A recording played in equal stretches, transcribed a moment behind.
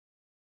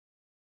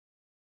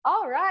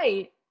All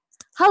right.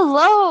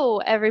 Hello,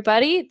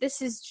 everybody.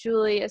 This is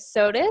Julia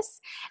Sotis,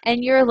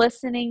 and you're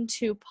listening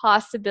to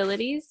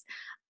Possibilities.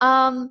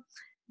 Um,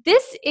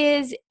 this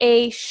is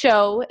a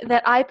show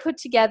that I put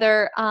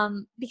together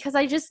because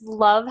I just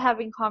love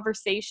having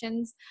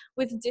conversations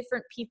with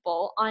different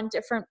people on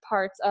different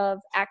parts of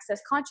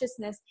access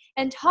consciousness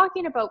and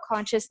talking about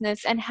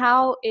consciousness and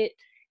how it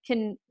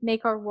can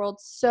make our world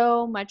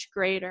so much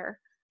greater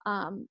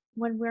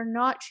when we're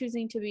not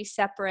choosing to be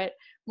separate,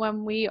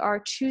 when we are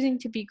choosing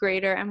to be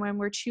greater, and when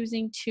we're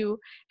choosing to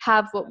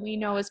have what we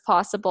know is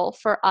possible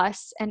for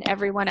us and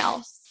everyone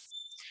else.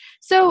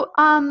 So,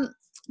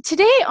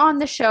 today on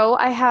the show,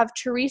 I have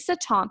Teresa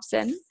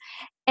Thompson.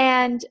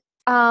 And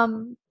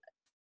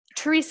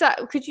Teresa,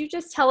 could you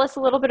just tell us a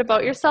little bit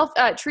about yourself?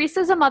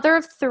 Teresa's a mother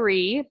of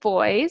 3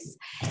 boys,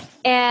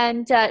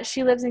 and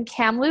she lives in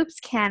Kamloops,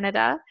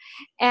 Canada.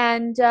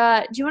 And do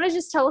you want to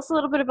just tell us a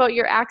little bit about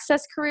your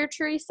access career,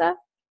 Teresa?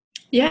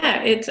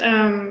 Yeah,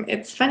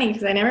 it's funny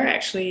because I never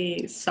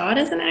actually saw it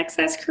as an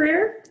access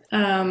career.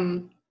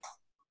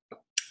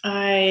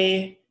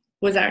 I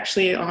was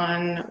actually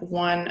on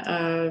one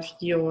of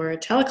your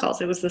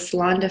telecalls. It was the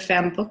Salon de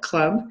Femme Book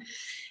Club,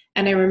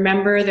 and I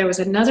remember there was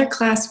another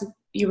class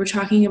you were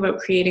talking about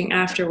creating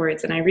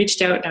afterwards, and I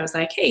reached out and I was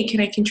like, "Hey, can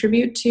I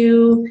contribute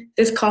to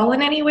this call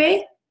in any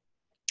way?"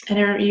 And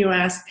I remember you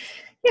asked,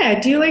 "Yeah,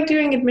 do you like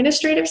doing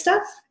administrative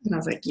stuff?" And I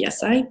was like,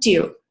 "Yes, I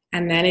do."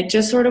 And then it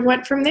just sort of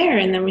went from there.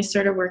 And then we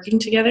started working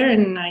together,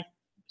 and I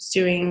was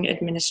doing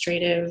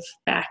administrative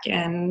back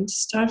end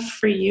stuff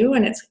for you.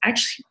 And it's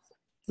actually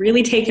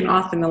really taken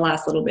off in the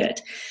last little bit.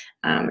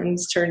 And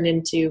it's turned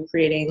into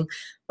creating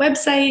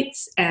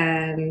websites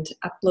and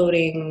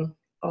uploading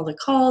all the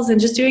calls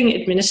and just doing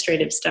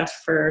administrative stuff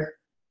for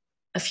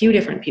a few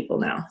different people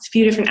now. It's a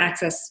few different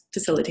access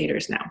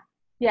facilitators now.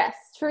 Yes,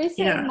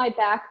 Teresa is Yeah. my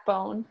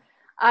backbone.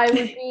 I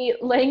would be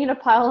laying in a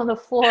pile on the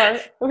floor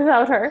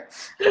without her.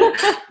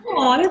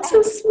 Oh, that's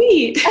so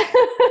sweet.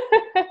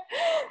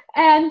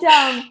 and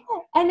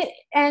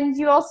and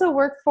you also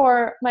work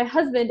for my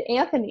husband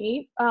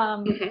Anthony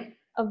Mhm.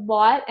 a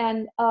lot,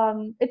 and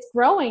it's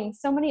growing.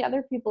 So many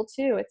other people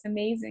too. It's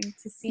amazing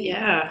to see.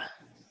 Yeah.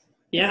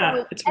 Yeah.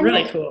 So It's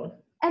really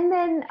cool.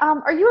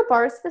 are you a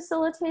bars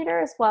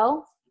facilitator as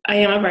well? I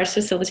am a bars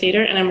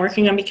facilitator, and I'm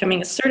working on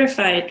becoming a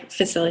certified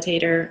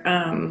facilitator.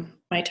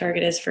 My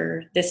target is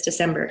for this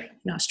December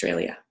in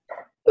Australia.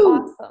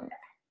 Ooh. Awesome, Yeah.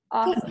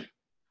 awesome.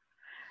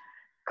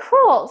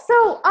 Cool.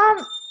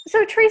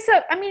 So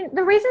Teresa, I mean,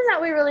 the reason that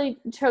we really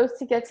chose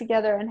to get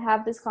together and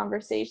have this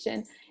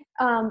conversation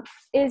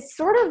is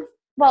sort of,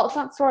 well, it's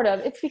not sort of,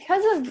 it's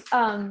because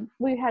of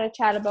we had a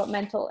chat about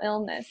mental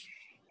illness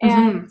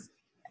and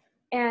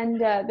Mm-hmm.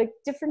 the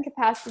different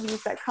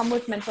capacities that come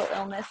with mental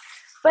illness.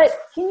 But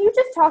can you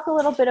just talk a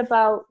little bit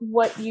about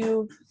what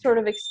you've sort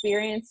of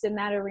experienced in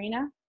that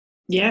arena?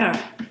 Yeah.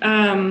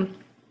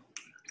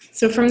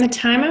 So from the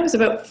time I was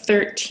about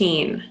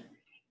 13,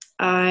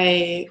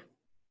 I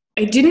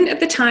I didn't at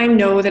the time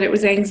know that it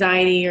was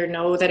anxiety or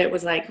know that it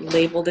was like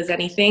labeled as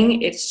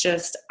anything. It's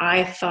just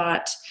I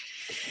thought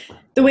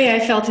the way I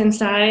felt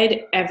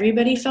inside,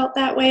 everybody felt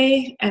that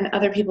way, and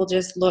other people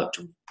just looked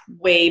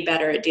way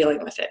better at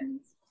dealing with it.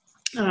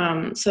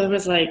 So it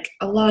was like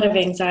a lot of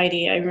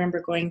anxiety. I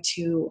remember going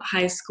to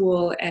high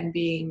school and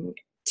being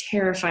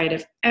terrified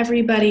of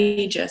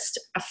everybody, just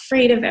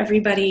afraid of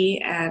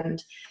everybody,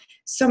 and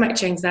so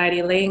much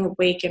anxiety, laying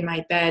awake in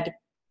my bed,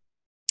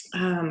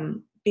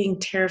 being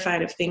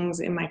terrified of things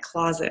in my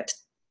closet.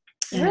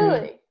 And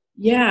Really?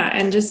 yeah,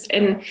 and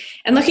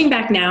looking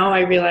back now,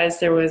 I realized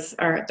there was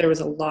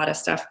a lot of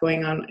stuff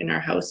going on in our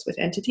house with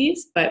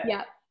entities, but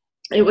Yeah.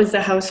 it was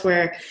the house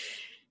where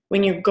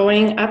when you're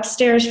going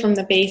upstairs from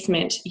the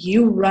basement,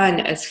 you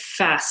run as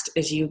fast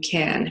as you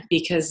can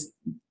because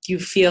you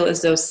feel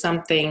as though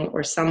something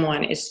or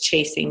someone is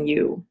chasing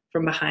you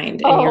from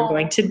behind, and you're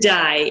going Oh. to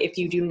die if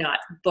you do not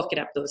book it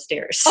up those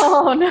stairs.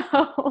 Oh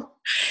no.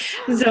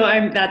 So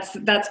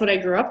that's what I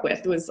grew up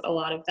with, was a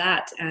lot of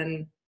that,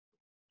 and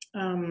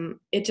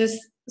it just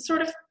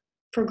sort of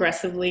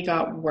progressively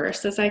got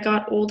worse as I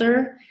got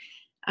older.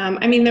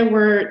 I mean, there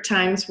were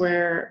times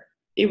where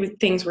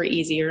things were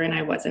easier and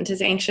I wasn't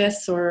as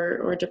anxious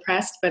or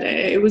depressed, but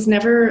it was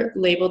never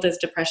labeled as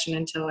depression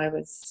until I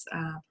was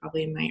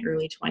probably in my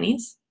early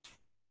 20s.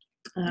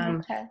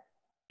 Okay.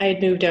 I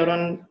had moved out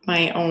on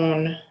my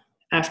own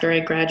after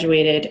I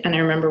graduated, and I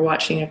remember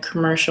watching a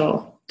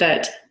commercial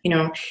that,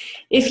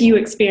 if you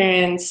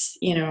experience,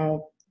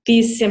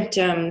 these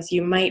symptoms,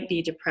 you might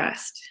be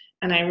depressed.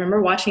 And I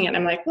remember watching it and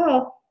I'm like,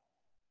 well,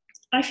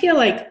 I feel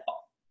like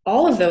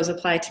all of those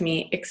apply to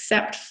me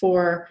except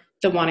for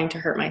the wanting to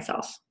hurt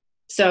myself.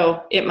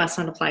 So it must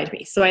not apply to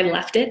me. So I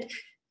left it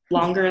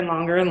longer and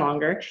longer and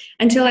longer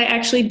until I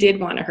actually did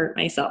want to hurt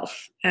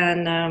myself.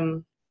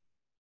 And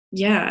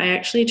yeah, I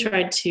actually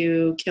tried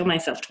to kill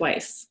myself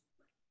twice.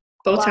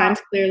 Both Wow. times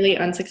clearly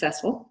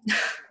unsuccessful.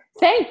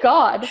 Thank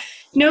God.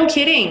 No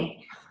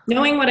kidding.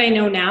 Knowing what I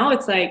know now,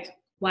 it's like,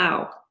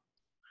 wow,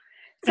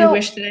 I So,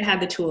 wish that I had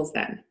the tools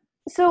then.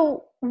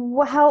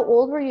 how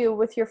old were you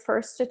with your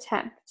first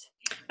attempt?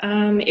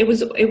 It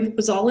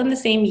was all in the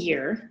same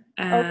year,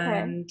 Okay.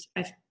 and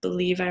I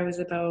believe I was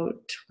about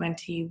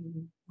 20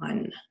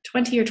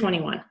 or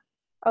 21.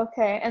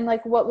 Okay. And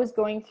like what was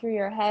going through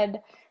your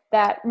head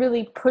that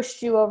really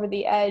pushed you over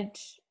the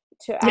edge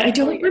to Yeah,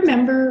 actually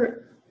attempt?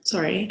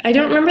 I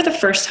don't remember the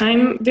first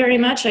time very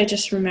much. I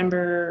just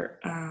remember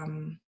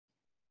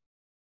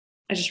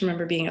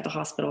being at the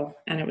hospital,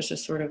 and it was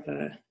just sort of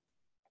a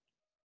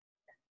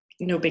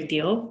no big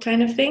deal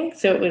kind of thing.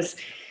 So it was,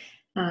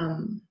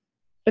 um,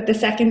 but the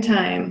second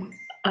time,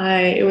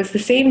 it was the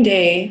same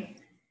day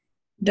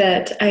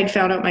that I'd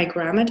found out my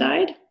grandma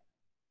died.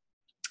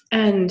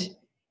 And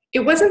it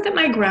wasn't that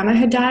my grandma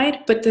had died,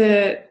 but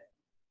the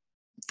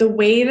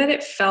way that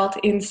it felt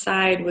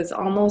inside was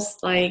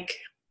almost like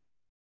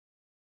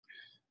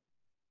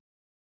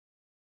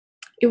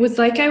it was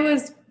like I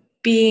was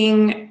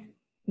being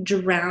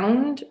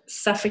drowned,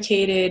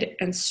 suffocated,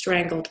 and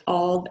strangled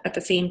all at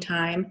the same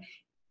time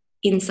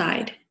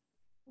inside.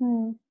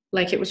 Hmm.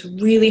 Like it was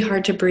really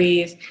hard to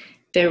breathe.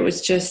 There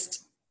was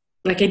just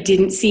like I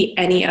didn't see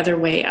any other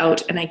way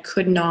out, and I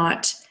could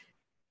not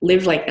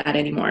live like that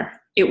anymore.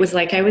 It was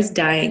like I was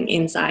dying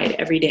inside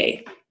every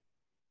day.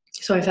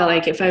 So I felt Wow.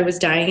 like if I was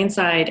dying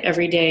inside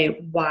every day,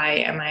 why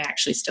am I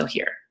actually still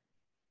here?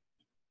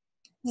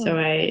 Hmm. So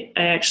I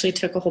actually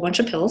took a whole bunch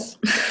of pills.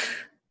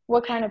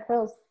 What kind of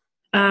pills?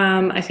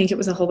 I think it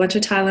was a whole bunch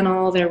of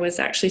Tylenol. There was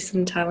actually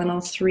some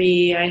Tylenol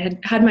 3. I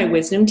had my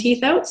wisdom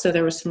teeth out, so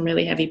there was some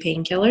really heavy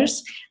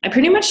painkillers. I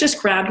pretty much just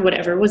grabbed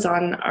whatever was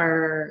on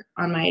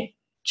my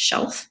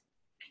shelf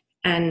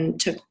and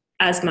took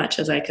as much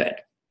as I could.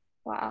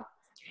 Wow.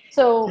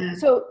 So, Uh,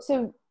 so,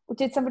 so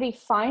did somebody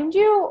find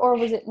you or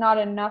was it not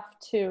enough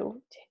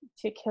to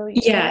kill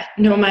you? yeah,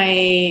 no,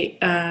 my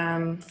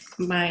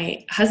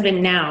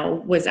husband now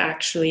was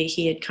actually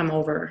he had come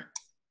over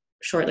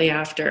shortly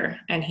after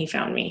and he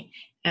found me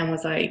and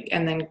was like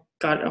and then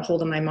got a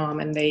hold of my mom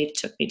and they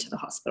took me to the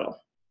hospital.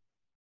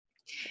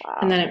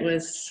 And Wow. then it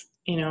was,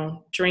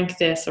 drink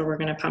this or we're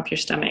going to pump your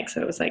stomach.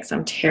 So it was like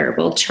some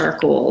terrible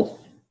charcoal,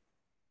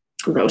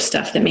 gross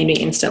stuff that made me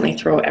instantly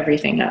throw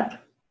everything up.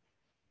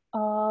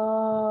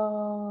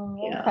 Oh,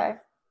 Yeah. okay.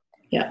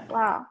 Yeah.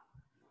 Wow.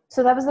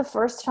 So that was the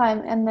first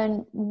time, and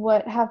then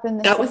what happened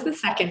the That was second the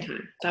time? second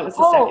time. That was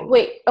the Oh, second time.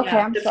 wait. Okay,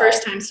 Yeah. I'm The sorry.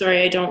 first time,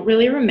 sorry, I don't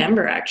really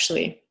remember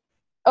actually.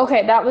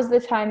 Okay, that was the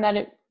time that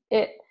it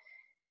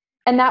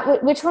and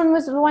which one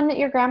was the one that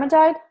your grandma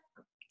died?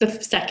 The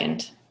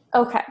second.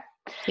 Okay.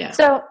 Yeah.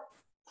 So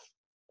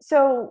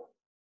so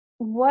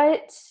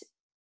what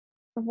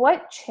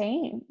what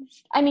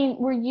changed? I mean,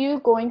 were you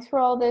going through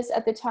all this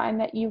at the time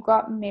that you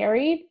got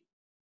married?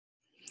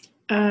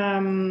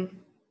 Um,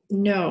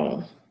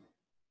 no,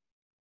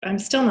 I'm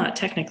still not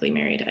technically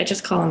married. I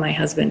just call him my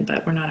husband,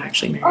 but we're not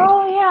actually married.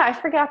 Oh yeah, I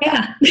forgot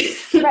that.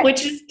 Yeah. Right.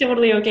 Which is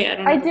totally okay. I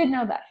don't I have a did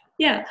know that.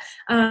 yeah.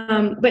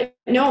 But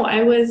no,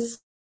 I was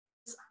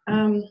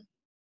um,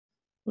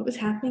 what was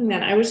happening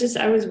then? I was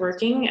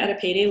working at a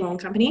payday loan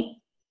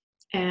company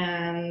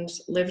and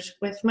lived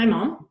with my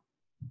mom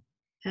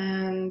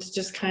and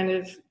just kind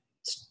of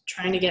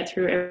trying to get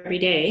through every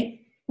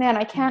day. Man,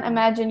 I can't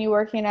imagine you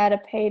working at a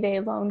payday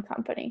loan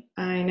company.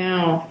 I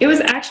know. It was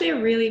actually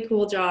a really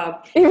cool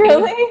job. It was,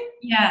 Really?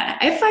 yeah,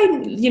 if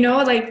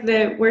I, like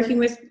the working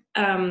with,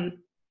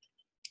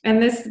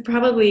 and this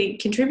probably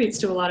contributes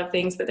to a lot of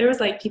things, but there was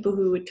like people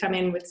who would come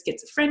in with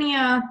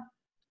schizophrenia,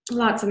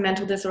 lots of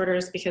mental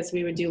disorders because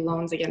we would do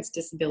loans against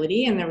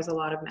disability, and there was a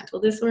lot of mental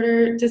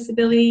disorder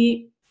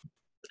disability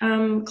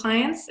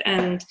clients,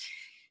 and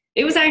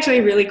it was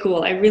actually really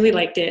cool. I really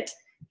liked it.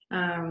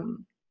 I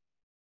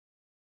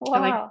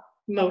like Wow.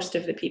 most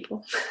of the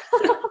people.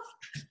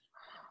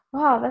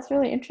 Wow, that's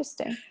really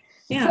interesting.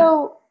 Yeah.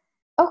 So,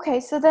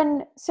 okay,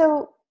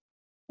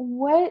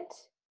 what,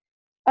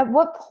 at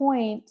what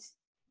point,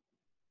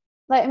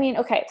 like, I mean,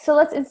 okay, so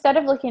let's, instead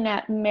of looking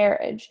at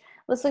marriage,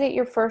 let's look at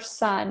your first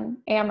son,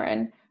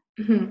 Amron.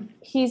 Hmm.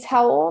 He's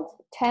how old?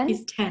 10?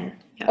 He's 10.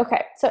 Yeah.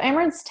 Okay, so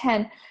Amron's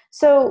 10.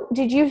 So,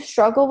 did you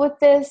struggle with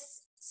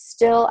this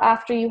still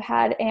after you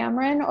had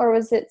Amron, or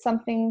was it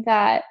something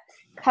that,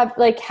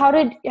 how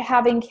did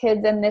having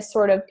kids and this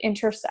sort of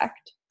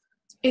intersect?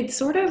 It's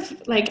sort of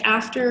like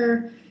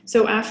after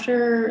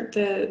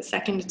the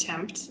second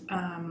attempt,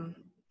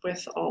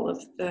 with all of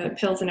the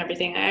pills and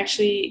everything, I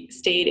actually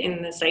stayed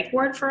in the psych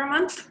ward for a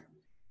month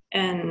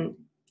and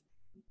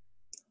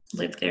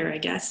lived there, I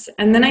guess.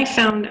 And then I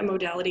found a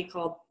modality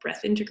called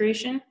breath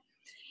integration.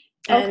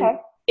 And Okay.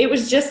 it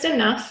was just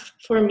enough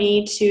for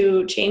me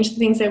to change the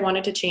things I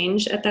wanted to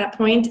change at that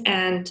point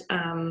and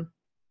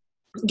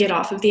get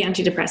off of the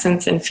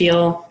antidepressants and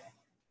feel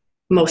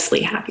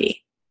mostly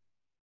happy.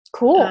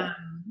 Cool.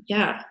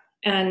 Yeah.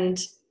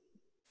 And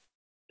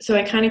so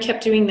I kind of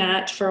kept doing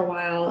that for a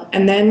while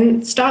and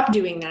then stopped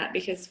doing that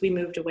because we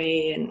moved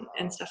away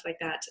and stuff like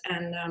that.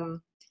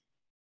 And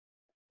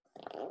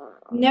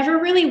never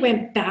really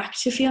went back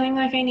to feeling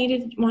like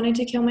I wanted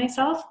to kill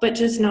myself, but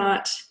just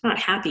not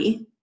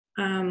happy.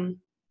 And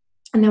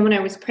then when I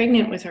was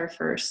pregnant with our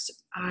first,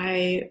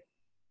 I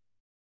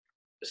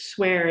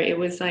swear it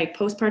was like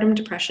postpartum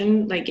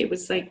depression. Like it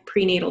was like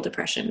prenatal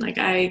depression. Like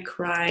I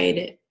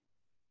cried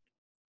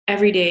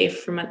every day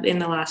in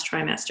the last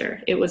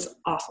trimester. It was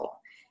awful.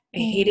 I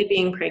hated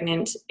being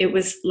pregnant. It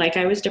was like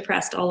I was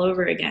depressed all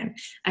over again.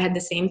 I had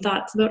the same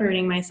thoughts about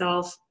hurting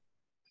myself,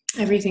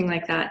 everything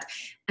like that.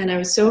 And I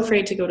was so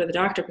afraid to go to the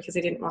doctor because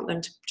I didn't want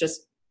them to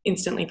just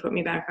instantly put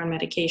me back on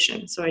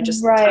medication. So I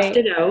just toughed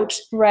it out,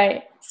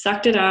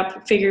 sucked it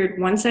up, figured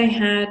once I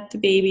had the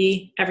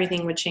baby,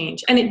 everything would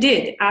change. And it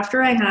did.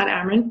 After I had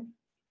Amron,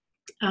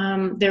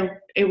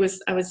 I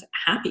was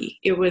happy.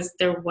 There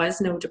was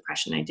no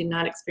depression. I did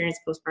not experience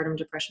postpartum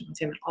depression with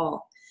him at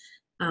all.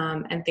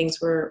 And things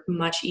were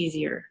much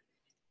easier.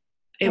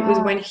 It was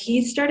when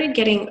he started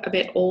getting a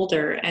bit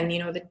older, and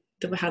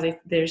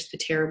there's the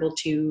terrible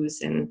twos,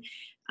 and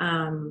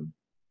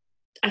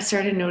I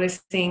started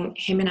noticing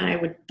him and I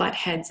would butt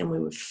heads and we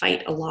would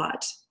fight a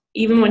lot,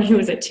 even when he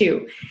was at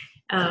 2.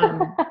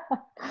 And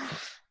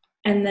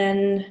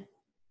then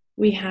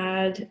we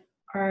had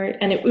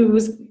and it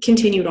was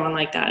continued on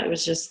like that. It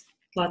was just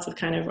lots of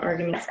kind of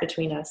arguments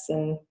between us.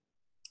 And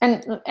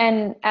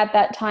at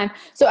that time,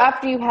 so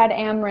after you had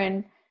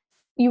Amron,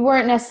 you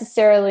weren't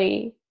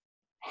necessarily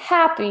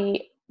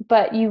happy,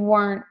 but you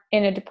weren't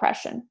in a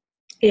depression.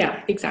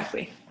 Yeah,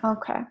 exactly.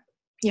 Okay.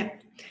 Yeah.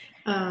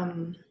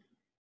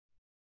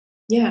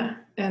 Yeah.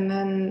 And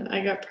then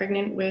I got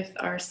pregnant with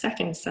our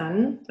second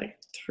son, like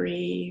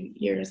 3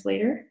 years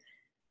later.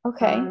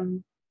 Okay.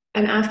 And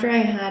after I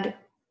had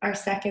our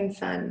second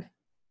son,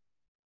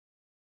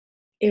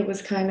 it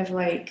was kind of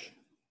like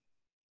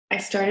I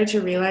started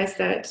to realize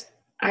that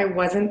I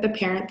wasn't the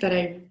parent that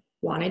I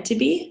wanted to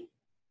be.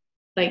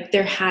 Like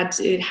it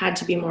had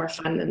to be more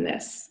fun than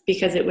this,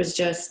 because it was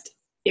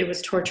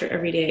torture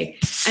every day.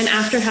 And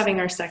after having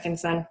our second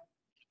son,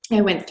 I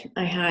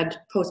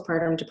had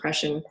postpartum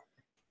depression.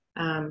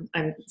 I'm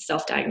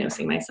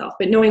self-diagnosing myself,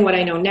 but knowing what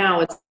I know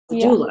now as a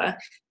doula,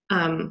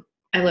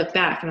 I look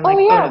back and I'm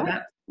no,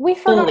 we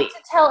forgot to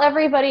tell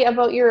everybody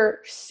about your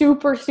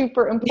super,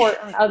 super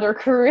important other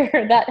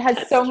career that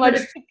has so much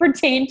to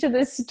pertain to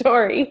this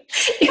story.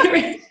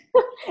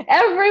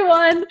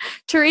 Everyone,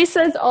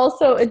 Teresa is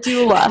also a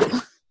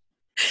doula.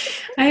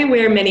 I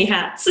wear many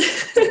hats.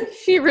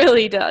 She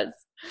really does.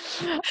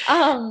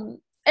 And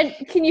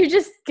can you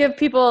just give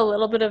people a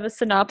little bit of a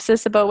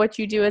synopsis about what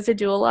you do as a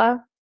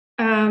doula?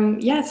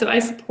 So I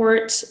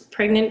support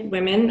pregnant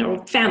women,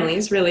 or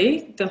families,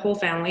 really, the whole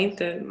family,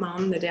 the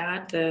mom, the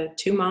dad, the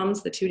 2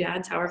 moms, the 2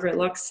 dads, however it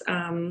looks,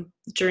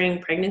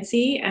 during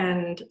pregnancy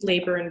and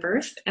labor and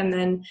birth, and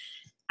then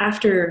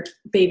after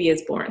baby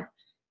is born.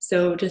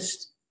 So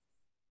just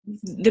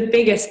the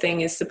biggest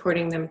thing is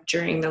supporting them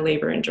during the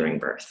labor and during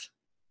birth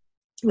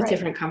with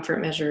different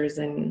comfort measures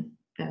and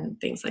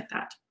things like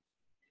that.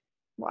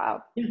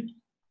 Wow. Yeah.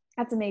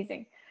 That's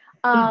amazing.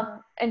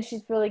 And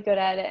she's really good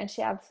at it, and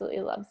she absolutely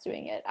loves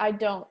doing it. I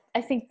don't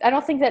think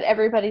that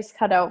everybody's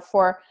cut out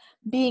for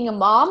being a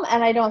mom,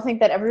 and I don't think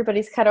that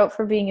everybody's cut out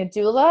for being a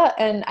doula.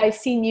 And I've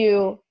seen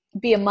you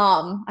be a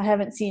mom. I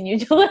haven't seen you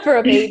deliver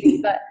a baby,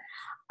 but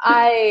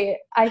I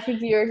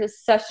think you're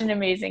just such an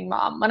amazing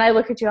mom. When I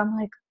look at you, I'm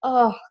like,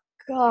 oh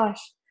gosh,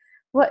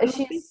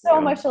 she has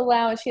so much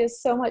allowance. She has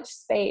so much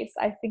space.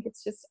 I think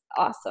it's just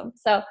awesome.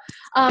 So,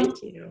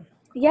 thank you.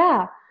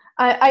 Yeah.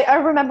 I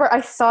remember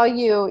I saw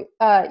you,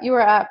 you were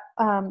at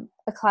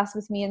a class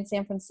with me in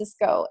San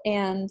Francisco,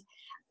 and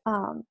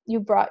you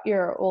brought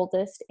your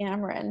oldest,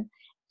 Amron.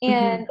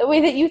 And the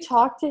way that you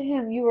talked to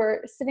him, you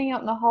were sitting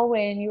out in the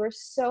hallway and you were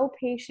so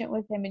patient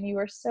with him and you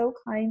were so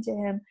kind to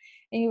him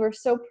and you were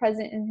so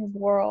present in his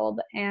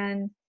world.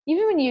 And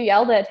even when you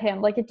yelled at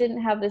him, like it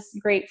didn't have this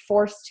great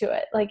force to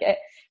it. Like it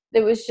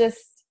was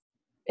just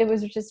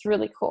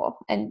really cool.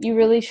 And you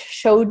really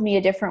showed me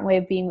a different way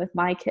of being with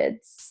my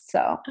kids.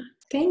 So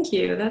thank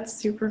you. That's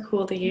super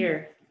cool to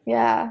hear.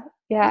 Yeah.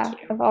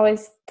 I've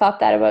always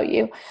thought that about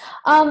you.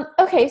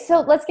 Okay,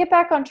 so let's get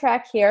back on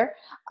track here.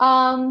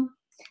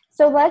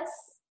 Let's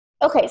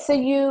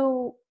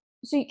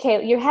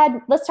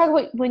talk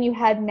about when you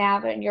had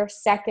Navin, your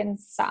second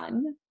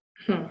son.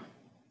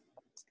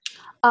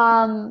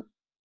 And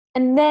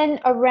then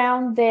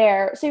around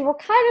there, so you were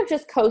kind of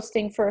just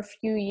coasting for a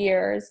few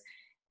years.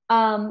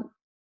 And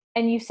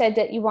you said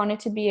that you wanted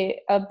to be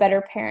a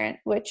better parent,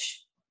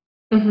 which,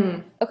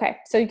 okay,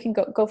 so you can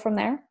go from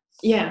there.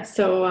 Yeah.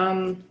 So,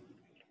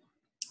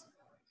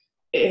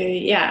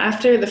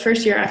 after the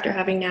first year after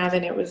having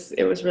Navin, it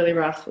was really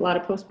rough. A lot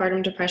of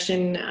postpartum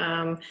depression.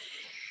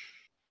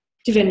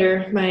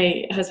 Devinder,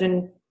 my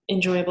husband,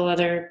 enjoyable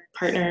other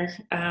partner,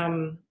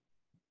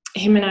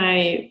 him and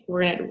I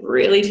were in a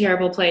really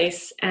terrible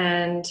place,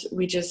 and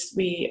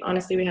we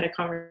honestly had a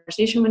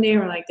conversation one day and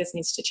we're like, this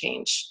needs to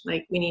change.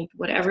 Like, we need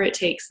whatever it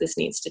takes, this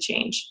needs to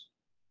change.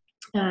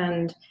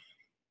 And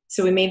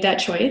so we made that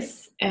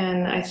choice,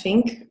 and I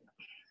think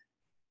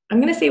I'm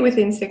going to say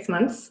within 6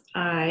 months,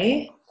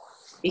 I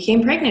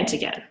became pregnant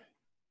again.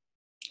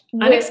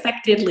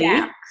 Unexpectedly.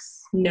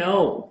 Jax.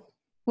 No.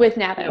 With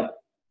Navin. No.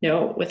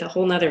 No, with a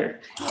whole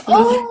nother. This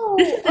Oh,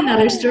 is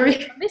another oh,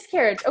 story.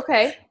 miscarriage.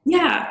 Okay.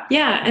 Yeah,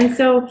 yeah. And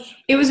so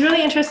it was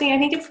really interesting. I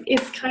think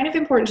it's kind of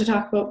important to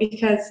talk about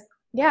because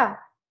Yeah.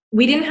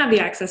 we didn't have the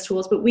access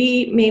tools, but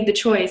we made the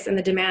choice and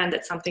the demand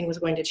that something was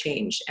going to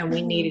change, and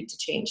we Mhm. needed to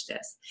change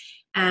this.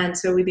 And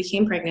so we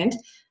became pregnant.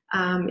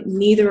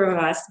 Neither of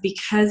us,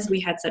 because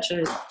we had such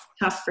a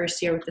tough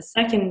first year with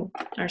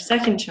our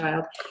second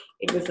child,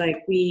 it was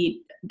like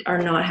we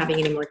are not having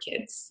any more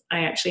kids.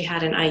 I actually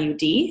had an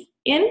IUD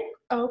in,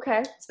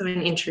 Okay. so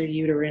an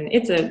intrauterine.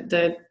 It's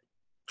the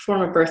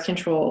form of birth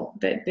control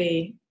that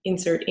they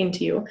insert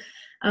into you.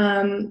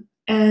 And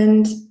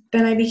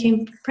then I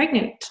became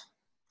pregnant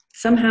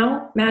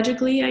somehow,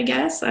 magically, I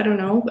guess. I don't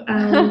know.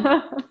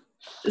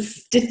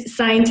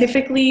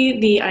 Scientifically,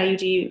 the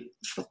IUD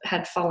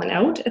had fallen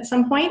out at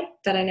some point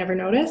that I never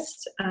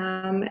noticed.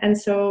 And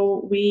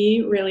so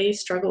we really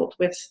struggled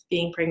with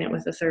being pregnant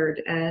with a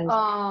third. And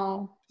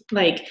Oh.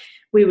 like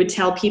we would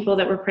tell people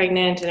that we're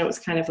pregnant, and it was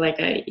kind of like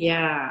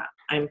yeah,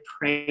 I'm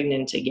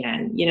pregnant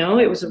again.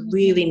 It was a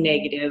really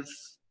negative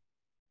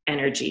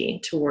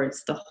energy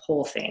towards the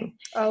whole thing.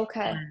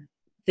 Okay. And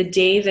the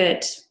day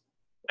that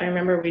I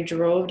remember we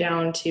drove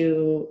down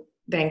to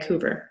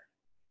Vancouver,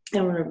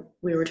 and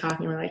we were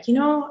talking. We're like,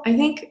 I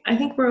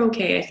think we're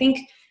okay. I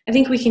think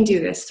we can do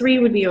this. 3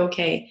 would be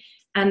okay.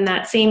 And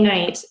that same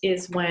night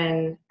is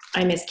when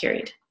I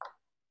miscarried,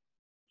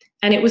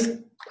 and it was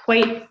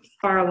quite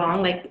far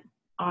along. Like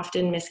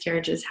often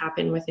miscarriages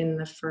happen within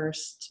the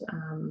first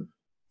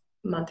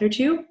month or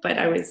two, but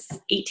I was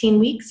 18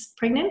 weeks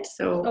pregnant,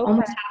 so Okay.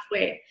 almost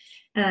halfway.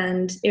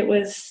 And it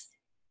was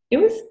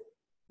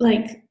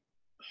like,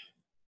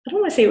 I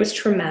don't want to say it was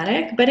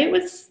traumatic, but it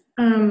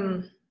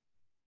wasn't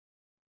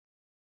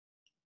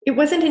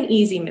an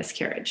easy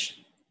miscarriage.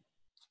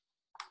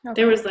 Okay.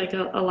 There was like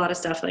a lot of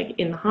stuff like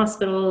in the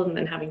hospital and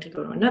then having to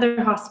go to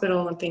another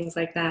hospital and things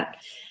like that.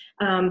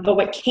 But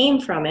what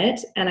came from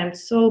it, and I'm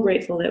so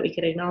grateful that we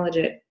could acknowledge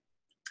it,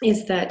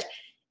 is that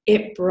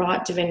it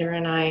brought Devinder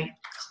and I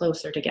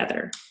closer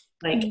together,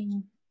 like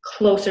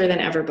closer than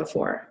ever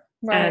before.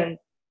 Right. And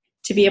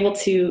to be able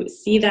to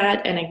see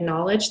that and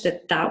acknowledge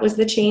that that was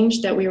the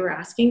change that we were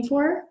asking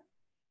for,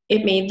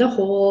 it made the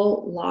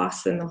whole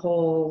loss and the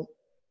whole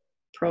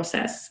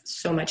process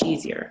so much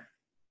easier.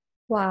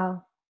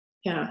 Wow.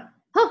 Yeah.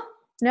 Huh.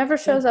 Never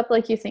shows up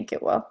like you think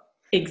it will.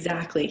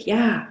 Exactly.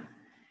 Yeah.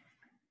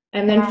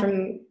 And then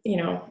from,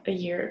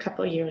 a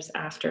couple of years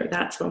after,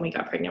 that's when we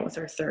got pregnant with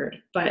our third.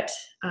 But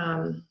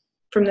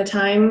from the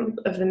time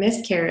of the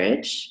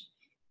miscarriage,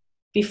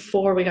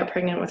 before we got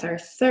pregnant with our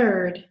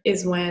third,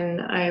 is when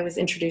I was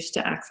introduced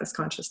to Access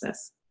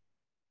Consciousness.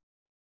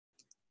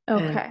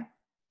 Okay. And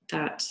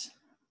that,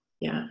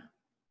 yeah.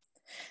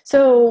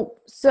 So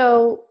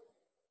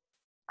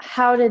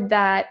how did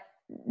that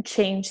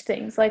change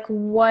things? Like,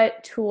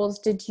 what tools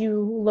did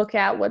you look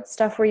at? What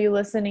stuff were you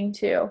listening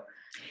to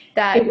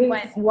that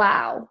went,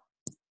 wow?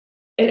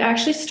 It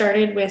actually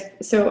started with,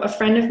 so a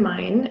friend of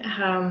mine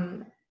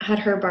had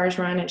her bars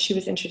run, and she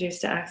was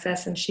introduced to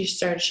Access, and she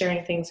started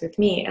sharing things with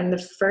me. And the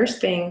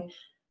first thing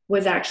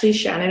was actually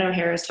Shannon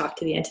O'Hara's Talk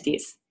to the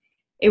Entities.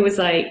 It was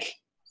like,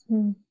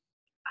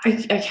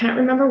 I can't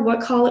remember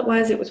what call it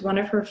was. It was one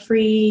of her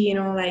free,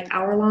 like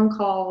hour-long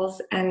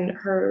calls, and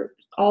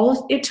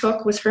all it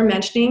took was her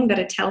mentioning that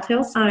a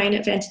telltale sign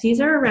if entities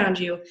are around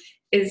you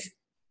is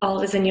all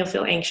of a sudden you'll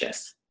feel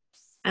anxious.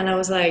 And I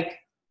was like,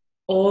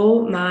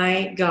 oh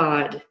my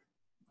God.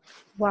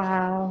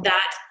 Wow.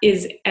 That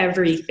is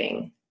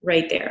everything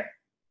right there.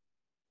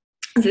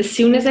 As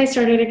soon as I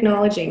started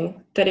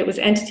acknowledging that it was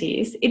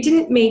entities, it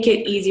didn't make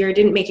it easier, it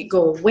didn't make it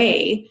go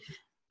away,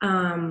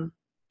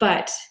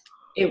 but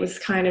it was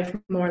kind of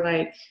more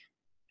like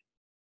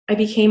I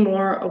became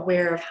more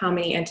aware of how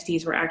many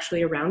entities were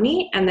actually around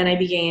me, and then I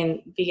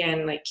began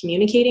like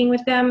communicating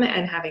with them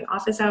and having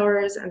office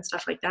hours and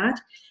stuff like that,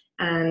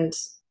 and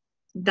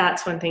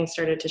that's when things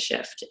started to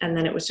shift. And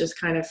then it was just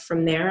kind of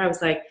from there, I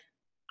was like,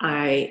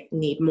 I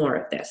need more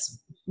of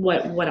this.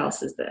 What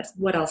else is this?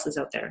 What else is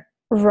out there?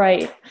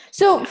 Right.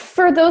 So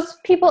for those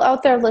people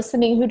out there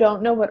listening who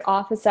don't know what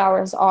office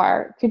hours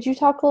are, could you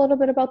talk a little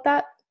bit about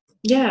that?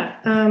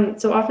 Yeah.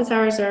 So office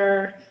hours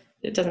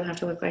it doesn't have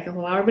to look like a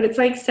whole hour, but it's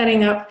like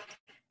setting up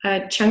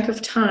a chunk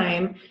of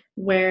time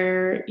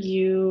where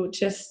you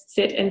just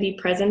sit and be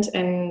present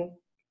and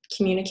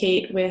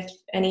communicate with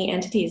any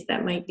entities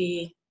that might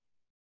be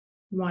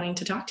wanting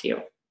to talk to you.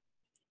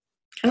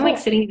 Kind of like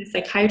sitting in a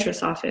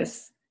psychiatrist's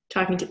office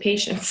talking to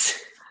patients.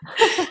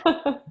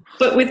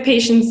 But with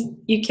patients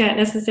you can't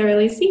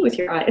necessarily see with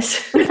your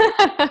eyes.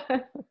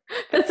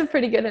 That's a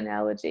pretty good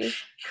analogy.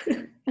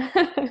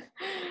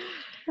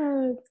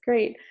 Oh, that's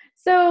great.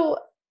 So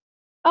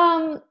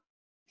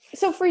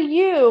for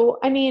you,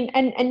 I mean,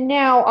 and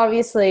now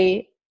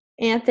obviously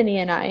Anthony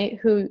and I,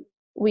 who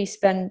we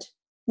spend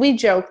we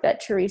joke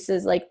that Teresa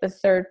is like the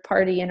third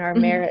party in our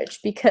marriage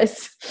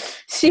because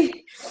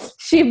she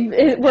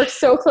works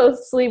so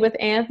closely with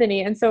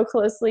Anthony and so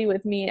closely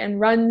with me and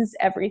runs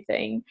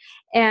everything.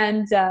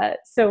 And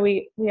so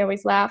we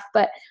always laugh.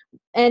 But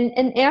and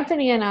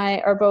Anthony and I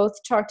are both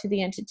Talk to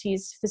the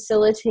Entities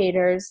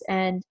facilitators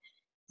and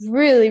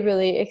really,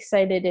 really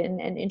excited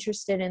and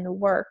interested in the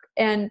work.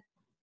 And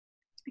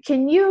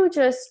can you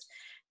just,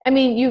 I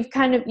mean, you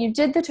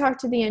did the Talk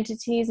to the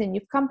Entities and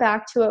you've come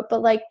back to it,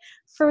 but like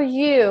for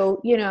you,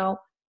 you know,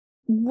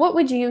 what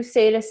would you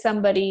say to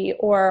somebody,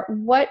 or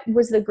what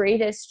was the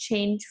greatest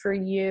change for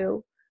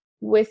you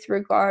with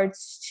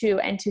regards to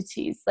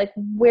entities? Like,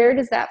 where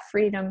does that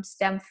freedom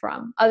stem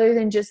from, other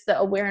than just the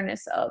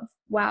awareness of,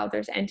 wow,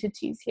 there's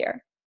entities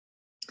here?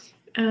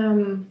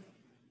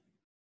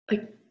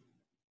 Like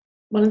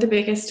one of the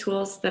biggest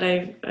tools that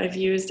I've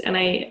used, and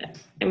I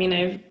mean,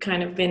 I've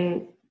kind of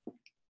been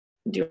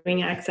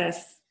doing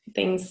access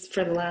things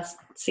for the last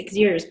 6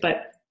 years,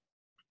 but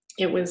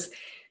it was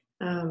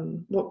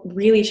what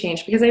really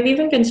changed, because I've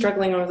even been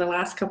struggling over the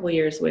last couple of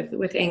years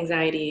with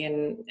anxiety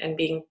and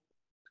being,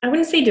 I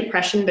wouldn't say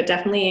depression, but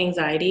definitely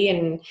anxiety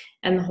and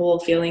the whole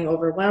feeling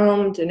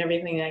overwhelmed and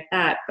everything like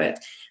that. But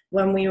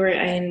when we were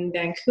in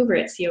Vancouver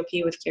at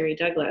COP with Gary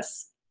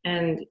Douglas,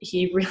 and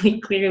he really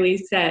clearly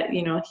said,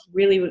 you know, he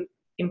really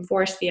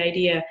enforced the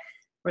idea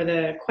or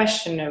the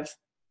question of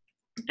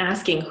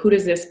asking, who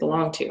does this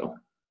belong to?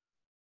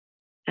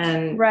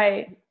 And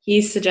right.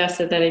 He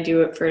suggested that I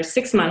do it for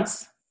 6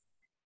 months.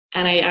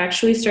 And I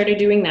actually started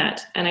doing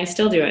that, and I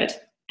still do it.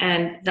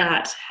 And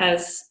that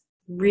has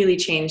really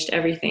changed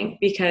everything,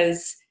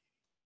 because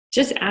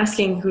just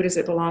asking who does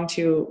it belong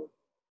to,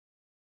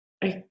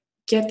 I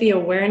get the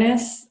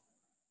awareness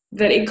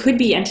that it could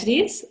be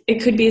entities, it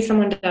could be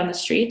someone down the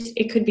street,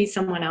 it could be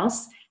someone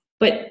else,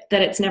 but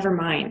that it's never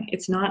mine.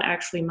 It's not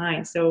actually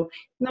mine. So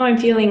now I'm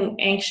feeling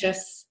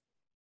anxious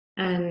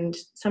and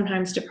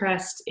sometimes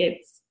depressed,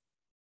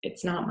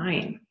 it's not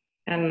mine.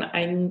 And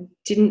I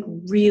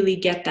didn't really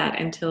get that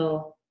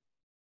until,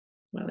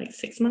 like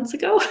 6 months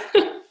ago?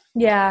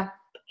 Yeah.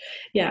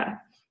 Yeah.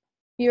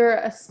 You're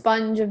a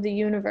sponge of the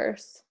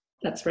universe.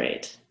 That's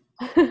right.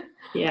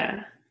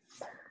 Yeah.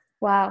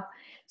 Wow.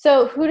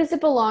 So who does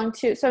it belong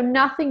to? So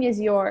nothing is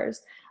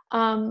yours.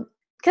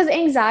 Because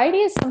anxiety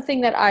is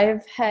something that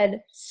I've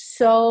had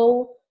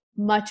so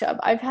much of.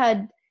 I've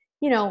had,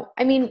 you know,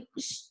 I mean,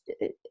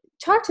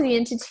 Talk to the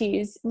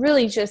Entities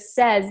really just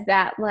says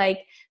that,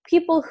 like,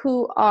 people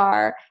who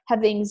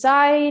have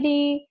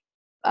anxiety,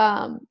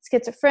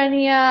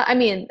 schizophrenia, I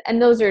mean, and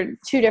those are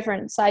two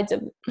different sides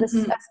of the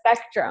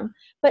spectrum,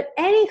 but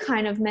any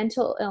kind of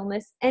mental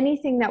illness,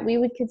 anything that we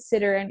would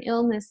consider an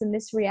illness in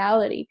this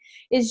reality,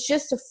 is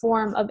just a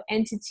form of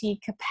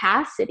entity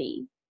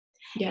capacity.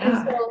 Yeah.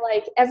 And so,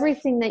 like,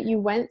 everything that you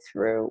went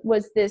through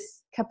was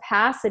this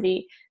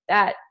capacity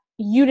that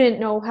you didn't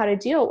know how to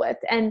deal with.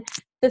 And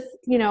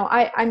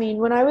I mean,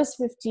 when I was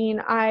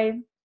 15,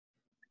 I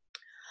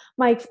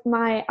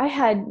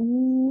had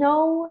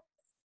no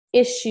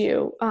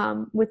issue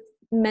with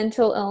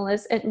mental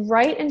illness, and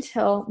right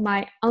until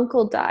my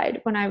uncle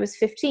died when I was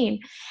 15.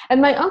 And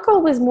my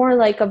uncle was more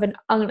like of an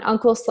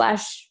uncle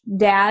 /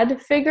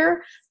 dad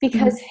figure,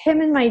 because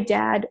him and my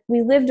dad,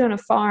 we lived on a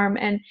farm,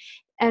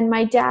 and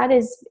my dad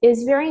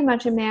is very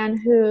much a man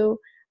who,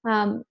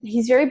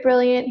 he's very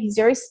brilliant, he's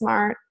very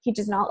smart, he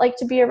does not like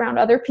to be around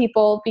other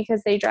people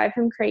because they drive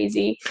him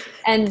crazy,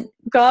 and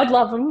God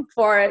love him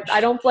for it, I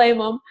don't blame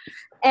him.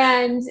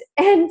 And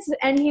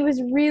he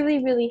was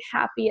really, really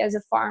happy as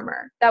a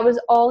farmer. That was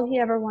all he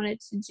ever wanted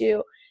to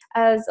do.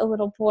 As a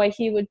little boy,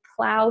 he would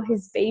plow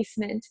his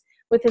basement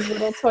with his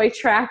little toy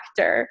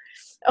tractor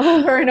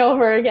over and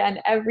over again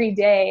every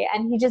day,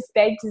 and he just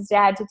begged his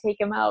dad to take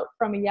him out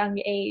from a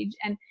young age.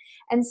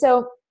 And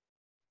so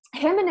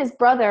him and his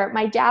brother,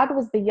 my dad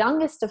was the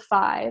youngest of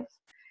 5,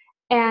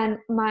 and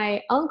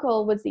my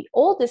uncle was the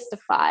oldest of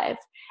 5,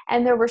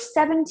 and there were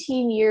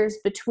 17 years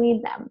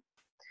between them.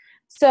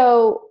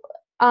 So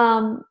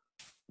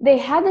they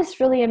had this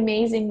really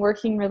amazing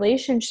working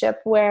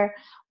relationship where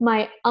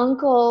my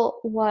uncle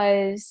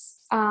was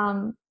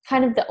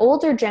kind of the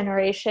older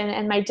generation,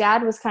 and my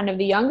dad was kind of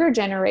the younger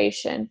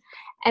generation,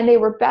 and they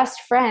were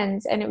best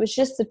friends, and it was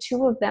just the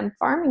two of them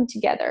farming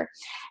together.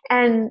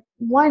 And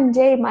one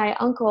day my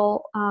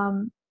uncle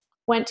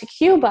went to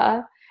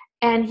Cuba,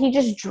 and he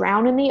just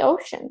drowned in the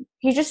ocean.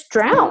 He just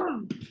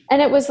drowned.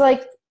 And it was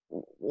like,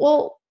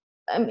 well,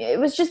 I mean, it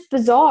was just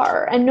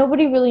bizarre, and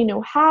nobody really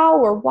knew how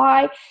or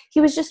why.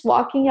 He was just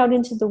walking out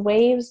into the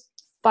waves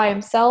by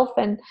himself,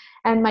 and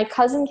my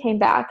cousin came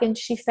back, and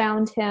she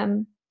found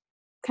him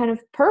kind of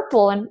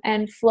purple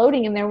and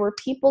floating, and there were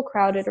people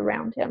crowded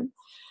around him.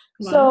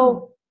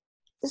 Wow.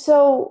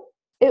 So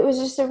it was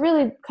just a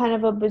really kind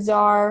of a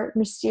bizarre,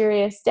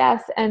 mysterious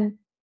death, and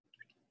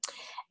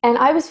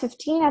I was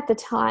 15 at the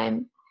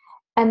time,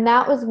 and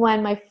that was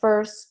when my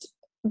first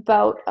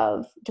bout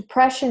of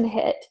depression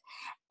hit.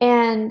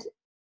 And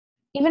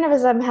even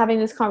as I'm having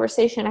this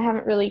conversation, I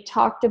haven't really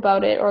talked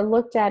about it or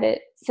looked at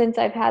it since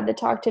I've had the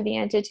Talk to the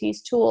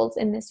Entities tools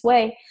in this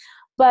way.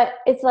 But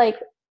it's like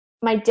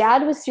my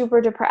dad was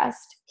super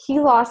depressed. He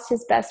lost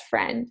his best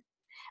friend.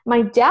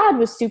 My dad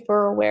was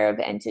super aware of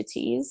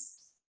entities.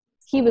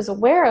 He was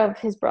aware of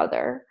his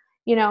brother.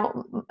 You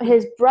know,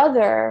 his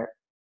brother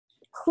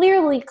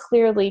clearly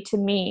to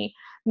me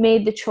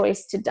made the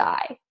choice to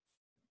die.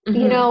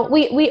 You know,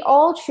 we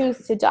all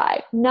choose to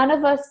die. None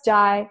of us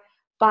die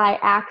by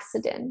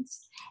accident.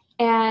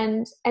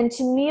 And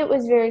to me, it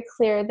was very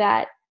clear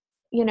that,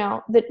 you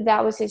know,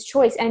 that was his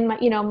choice. And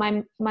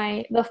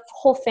the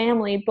whole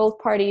family, both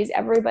parties,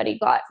 everybody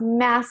got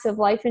massive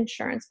life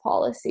insurance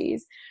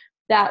policies.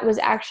 That was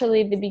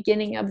actually the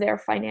beginning of their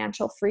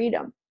financial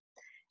freedom.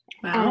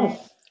 Wow. And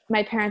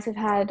my parents have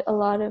had a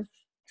lot of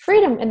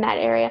freedom in that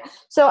area.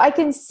 So I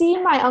can see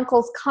my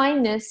uncle's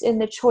kindness in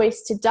the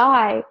choice to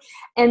die,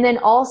 and then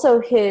also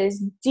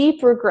his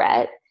deep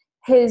regret.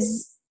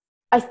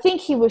 I think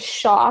he was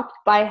shocked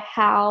by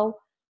how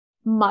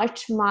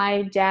much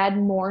my dad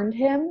mourned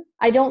him.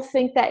 I don't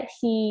think that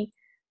he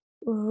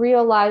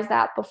realized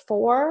that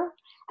before.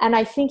 And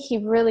I think he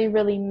really,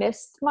 really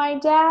missed my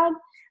dad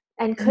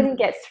and couldn't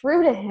get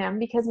through to him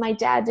because my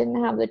dad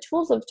didn't have the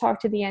tools of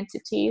talk to the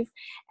entities,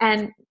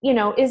 and, you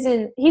know,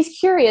 he's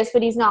curious,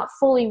 but he's not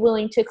fully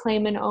willing to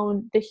claim and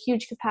own the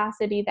huge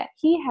capacity that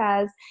he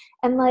has.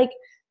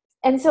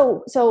 And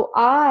so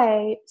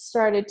I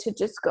started to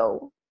just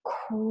go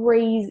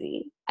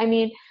crazy. I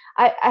mean,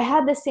 I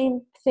had the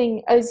same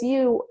thing as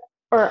you,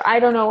 or I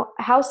don't know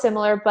how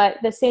similar, but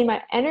the same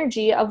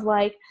energy of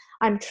like,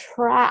 I'm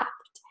trapped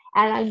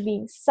and I'm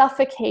being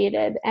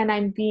suffocated and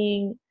I'm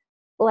being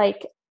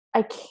like,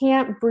 I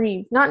can't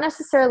breathe, not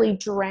necessarily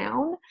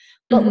drown,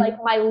 but like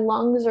my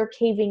lungs are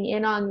caving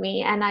in on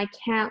me and I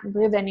can't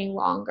live any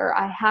longer.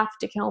 I have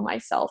to kill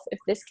myself if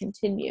this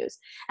continues.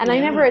 And I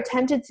never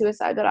attempted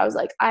suicide, but I was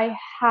like, I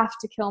have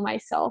to kill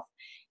myself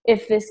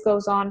if this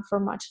goes on for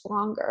much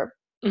longer.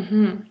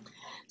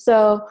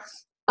 So,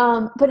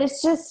 but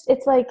it's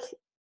like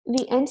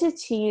the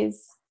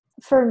entities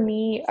for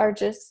me are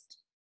just,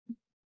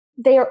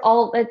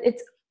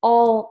 it's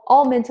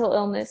all mental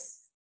illness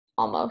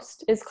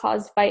almost is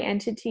caused by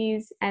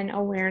entities and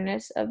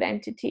awareness of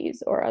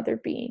entities or other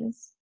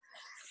beings.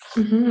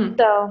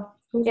 So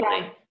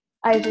yeah,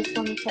 I just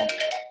wanted to,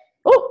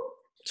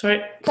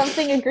 sorry,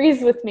 something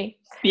agrees with me.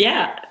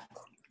 Yeah.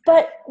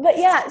 But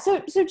yeah, so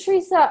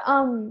Teresa,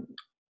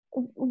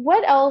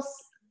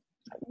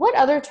 what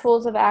other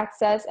tools of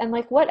access, and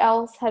like what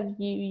else have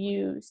you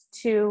used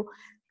to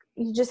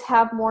just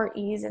have more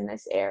ease in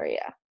this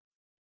area?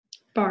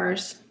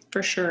 Bars,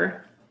 for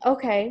sure.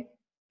 Okay.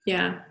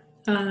 Yeah.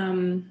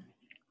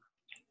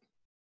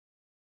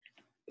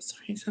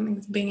 Sorry,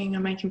 something's binging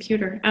on my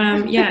computer.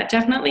 Yeah,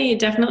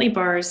 definitely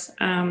bars.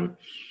 I've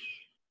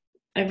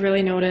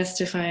really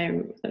noticed if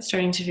I'm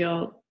starting to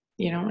feel,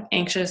 you know,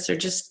 anxious or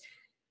just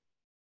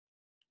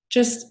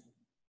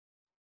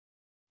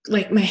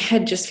like my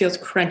head just feels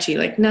crunchy,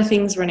 like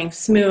nothing's running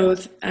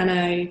smooth, and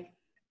I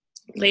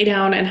lay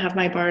down and have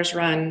my bars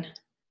run,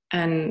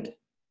 and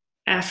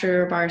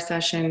after a bar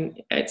session,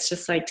 it's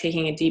just like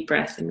taking a deep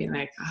breath and being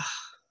like, oh,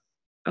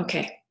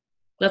 okay,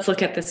 let's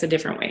look at this a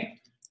different way,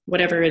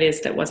 whatever it is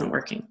that wasn't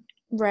working.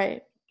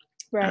 Right.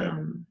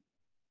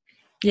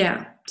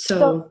 Yeah.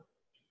 So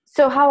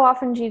how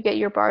often do you get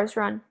your bars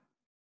run?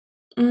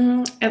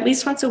 At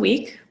least once a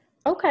week.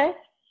 Okay.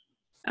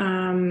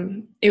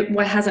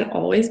 What hasn't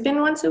always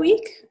been once a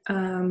week.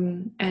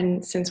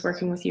 And since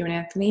working with you and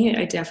Anthony,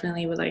 I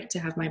definitely would like to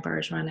have my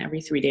bars run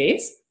every 3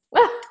 days,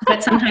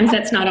 but sometimes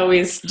that's not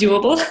always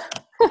doable.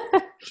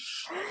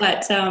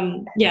 But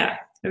yeah,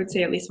 I would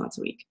say at least once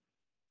a week.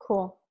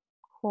 Cool.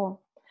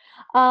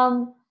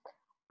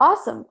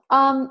 Awesome.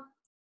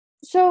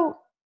 So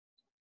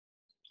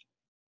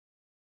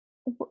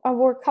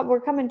we're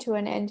coming to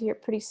an end here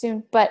pretty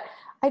soon, but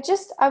I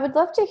would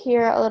love to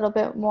hear a little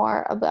bit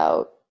more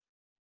about,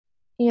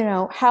 you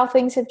know, how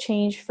things have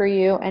changed for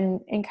you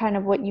and kind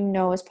of what you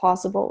know is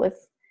possible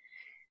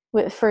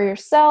with for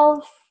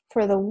yourself,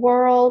 for the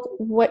world,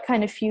 what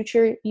kind of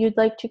future you'd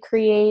like to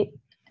create,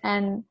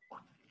 and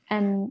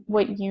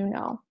what you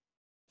know.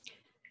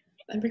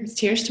 That brings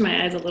tears to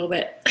my eyes a little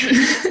bit.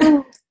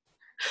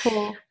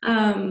 Cool.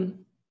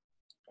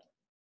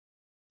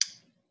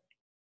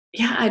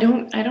 Yeah, I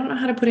don't know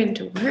how to put it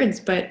into words,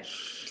 but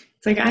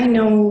it's like I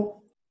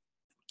know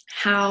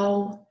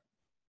how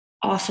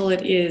awful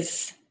it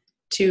is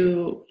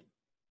to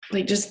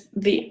like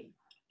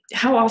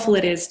how awful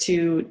it is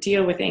to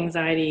deal with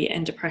anxiety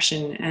and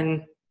depression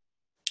and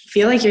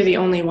feel like you're the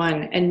only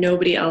one and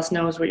nobody else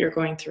knows what you're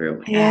going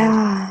through.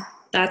 Yeah. And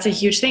that's a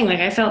huge thing. Like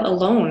I felt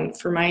alone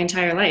for my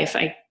entire life.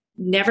 I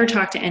never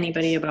talked to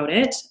anybody about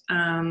it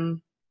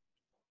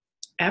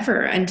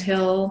ever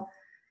until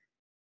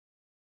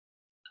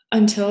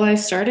I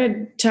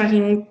started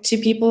talking to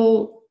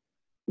people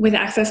with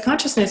access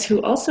consciousness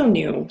who also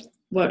knew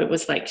what it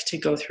was like to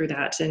go through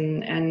that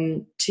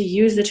and to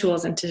use the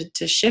tools and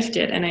to shift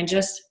it. And I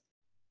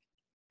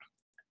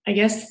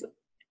guess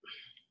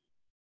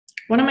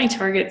one of my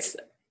targets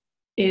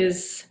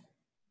is,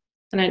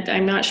 and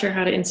I'm not sure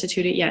how to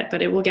institute it yet,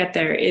 but it will get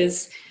there,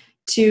 is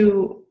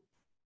to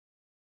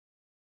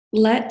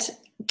let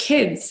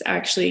kids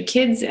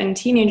and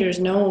teenagers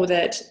know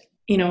that,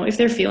 if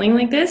they're feeling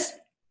like this,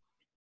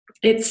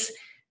 it's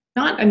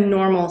not a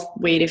normal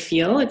way to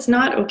feel. It's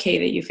not okay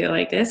that you feel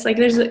like this. Like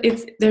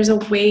there's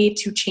a way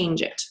to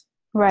change it.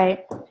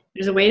 Right.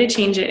 There's a way to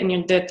change it,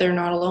 and that they're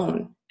not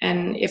alone.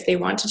 And if they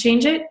want to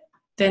change it,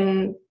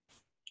 then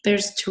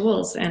there's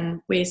tools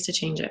and ways to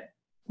change it.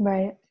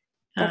 Right.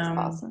 That's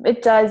awesome.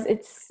 It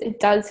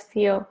does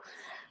feel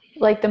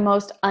like the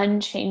most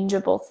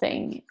unchangeable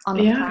thing on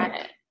the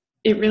planet.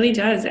 It really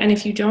does. And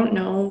if you don't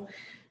know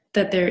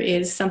that there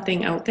is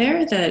something out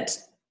there, that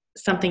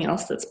something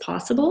else that's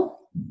possible,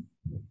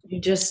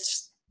 you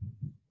just,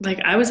 like,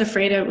 I was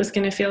afraid it was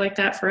going to feel like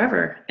that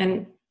forever.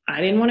 And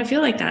I didn't want to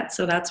feel like that.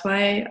 So that's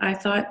why I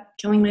thought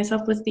killing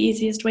myself was the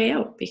easiest way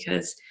out,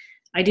 because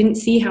I didn't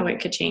see how it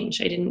could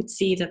change. I didn't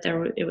see that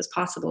it was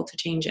possible to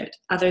change it,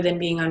 other than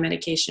being on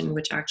medication,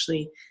 which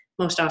actually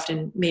most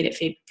often made it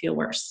feel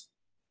worse.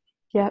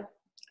 Yep.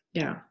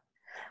 Yeah.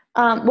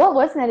 What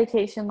was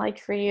medication like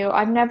for you?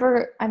 I've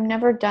never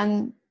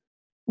done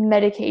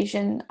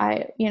medication.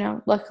 I,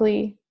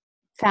 luckily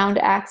found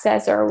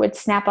access, or would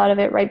snap out of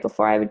it right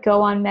before I would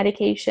go on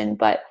medication.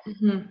 But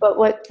but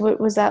what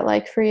was that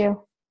like for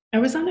you? I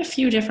was on a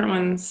few different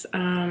ones.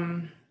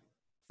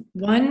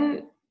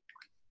 One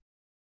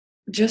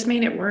just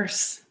made it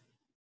worse.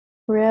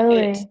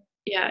 Really?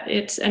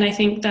 And I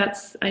think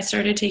I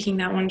started taking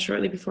that one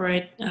shortly before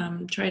I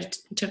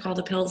took all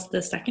the pills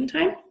the second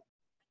time.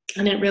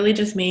 And it really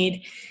just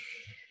I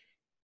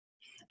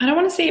don't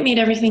want to say it made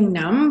everything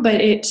numb,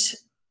 but it's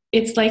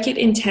like it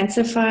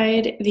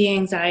intensified the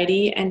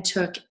anxiety and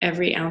took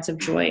every ounce of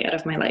joy out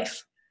of my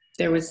life.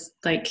 There was,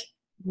 like,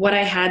 what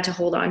I had to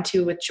hold on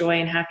to with joy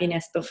and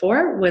happiness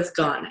before was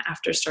gone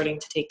after starting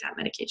to take that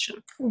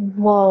medication.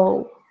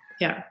 Whoa.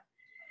 Yeah.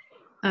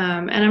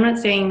 And I'm not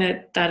saying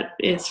that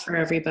is for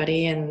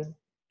everybody and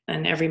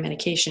every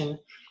medication.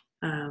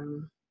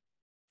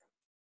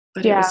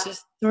 But it was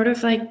just sort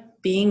of like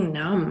being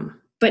numb,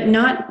 but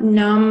not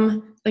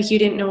numb like you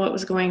didn't know what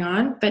was going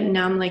on, but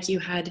numb like you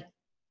had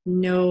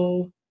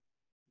no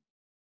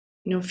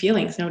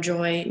feelings, no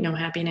joy, no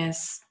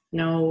happiness,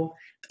 but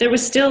there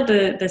was still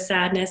the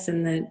sadness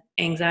and the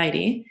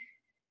anxiety.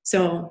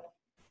 So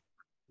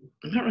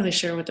I'm not really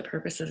sure what the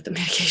purpose of the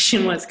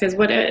medication was, because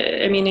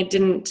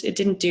it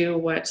didn't do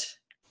what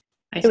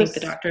I think the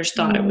doctors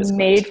thought it was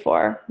made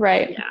for.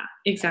 Right. Yeah,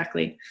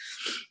 exactly.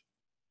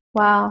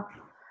 Wow.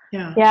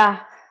 Yeah. Yeah.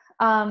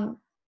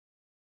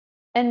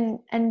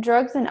 And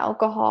drugs and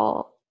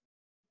alcohol,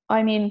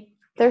 I mean,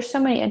 there's so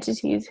many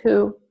entities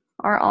who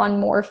are on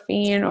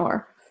morphine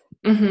or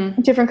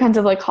different kinds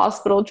of, like,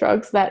 hospital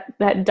drugs that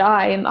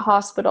die in the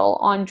hospital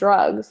on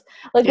drugs.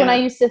 Like, when I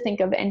used to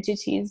think of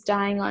entities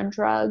dying on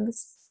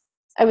drugs,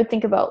 I would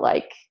think about,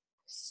 like,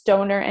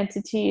 stoner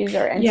entities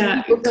or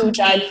people who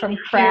died from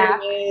crack.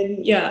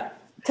 Yeah.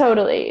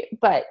 Totally.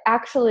 But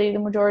actually, the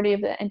majority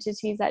of the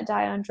entities that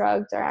die on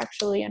drugs are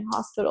actually in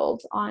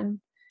hospitals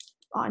on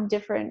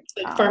different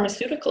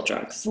pharmaceutical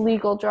drugs,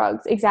 legal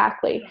drugs.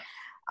 Exactly.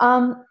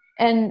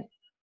 And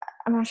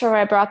I'm not sure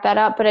why I brought that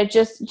up, but I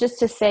just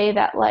to say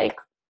that, like,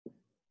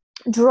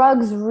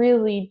 drugs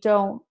really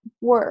don't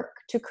work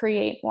to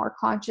create more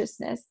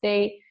consciousness.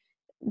 They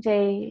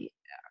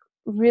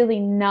really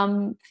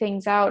numb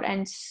things out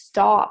and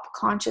stop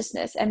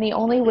consciousness. And the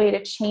only way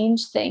to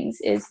change things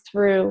is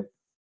through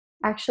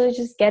actually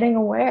just getting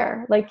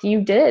aware, like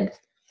you did.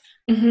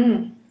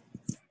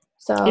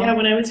 So yeah,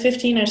 when I was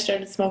 15, I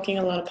started smoking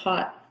a lot of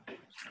pot,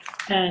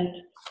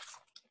 and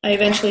I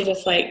eventually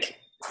just, like,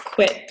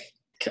 quit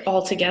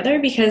altogether,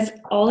 because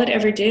all it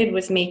ever did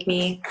was make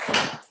me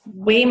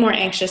way more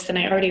anxious than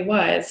I already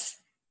was,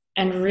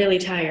 and really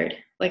tired.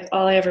 Like,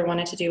 all I ever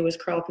wanted to do was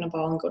curl up in a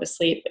ball and go to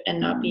sleep and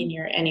not be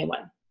near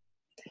anyone.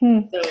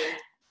 So,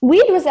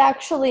 weed was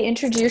actually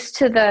introduced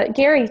to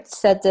Gary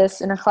said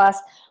this in a class,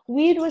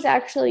 weed was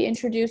actually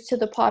introduced to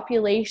the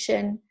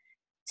population,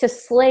 to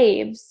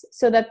slaves,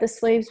 so that the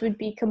slaves would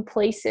be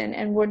complacent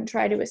and wouldn't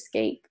try to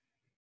escape.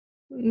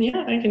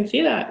 Yeah, I can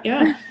see that.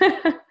 Yeah.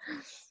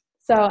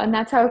 So, and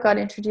that's how it got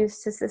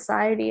introduced to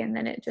society, and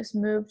then it just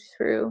moved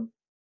through.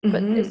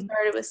 But it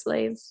started with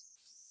slaves.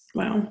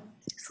 Wow.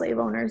 Slave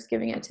owners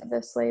giving it to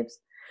the slaves.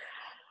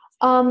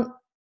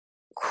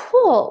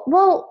 Cool.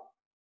 Well,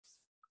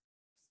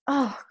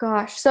 oh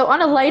gosh. So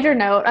on a lighter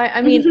note,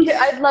 I mean,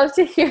 I'd love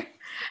to hear.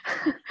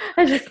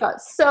 I just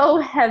got so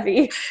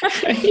heavy.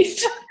 Right.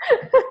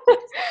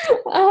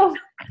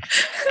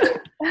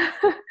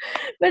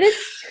 But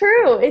it's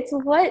true. It's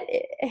what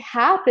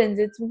happens.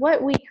 It's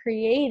what we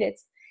create.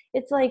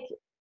 It's like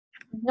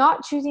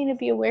not choosing to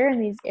be aware in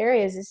these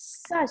areas is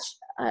such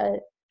a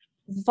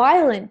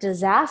violent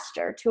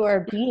disaster to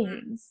our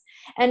beings.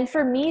 And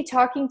for me,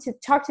 talk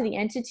to the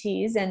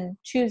entities and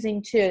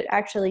choosing to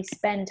actually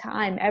spend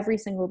time every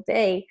single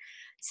day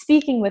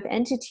speaking with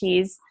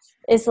entities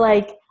is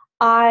like,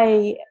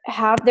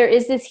 there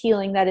is this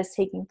healing that is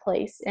taking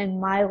place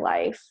in my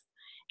life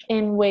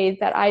in ways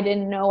that I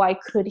didn't know I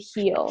could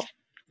heal.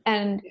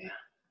 And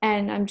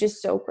And I'm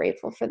just so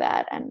grateful for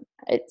that. And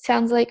it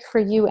sounds like for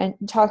you, and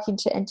talking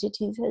to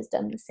entities has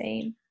done the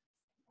same.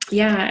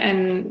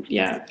 And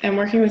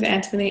working with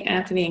Anthony,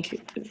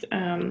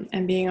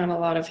 and being on a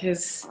lot of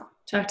his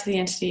talk to the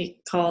entity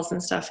calls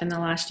and stuff in the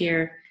last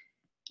year,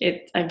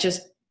 it's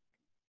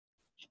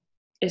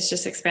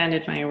just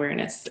expanded my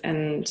awareness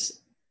and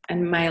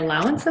my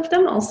allowance of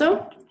them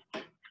also.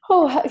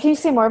 Oh, can you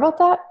say more about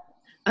that?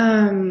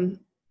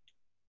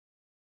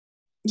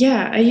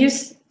 I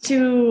used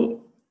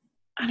to,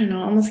 I don't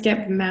know, almost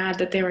get mad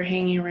that they were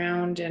hanging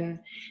around and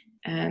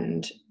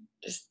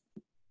just,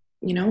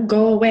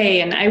 go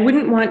away. And I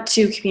wouldn't want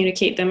to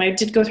communicate them. I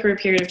did go through a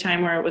period of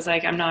time where it was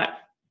like, I'm not,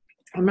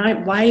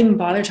 why even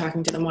bother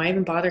talking to them? Why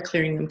even bother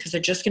clearing them? Because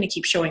they're just going to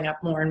keep showing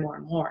up more and more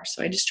and more.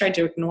 So I just tried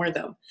to ignore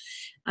them,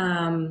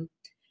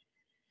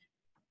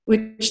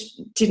 which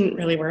didn't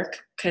really work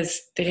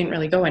because they didn't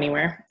really go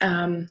anywhere.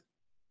 Right.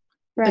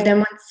 But then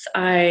once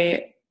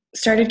I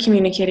started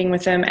communicating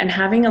with them and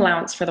having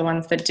allowance for the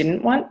ones that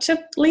didn't want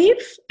to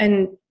leave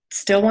and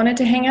still wanted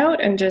to hang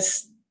out, and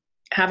just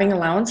having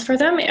allowance for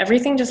them,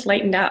 everything just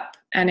lightened up.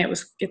 And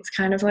it's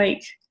kind of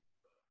like,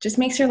 just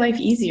makes your life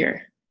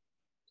easier.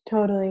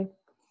 Totally.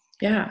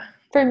 Yeah.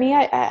 For me,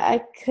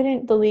 I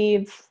couldn't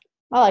believe,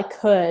 well, I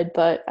could,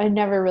 but I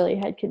never really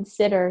had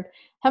considered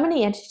how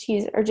many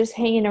entities are just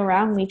hanging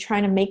around me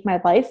trying to make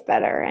my life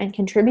better and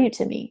contribute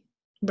to me.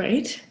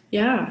 Right?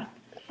 Yeah.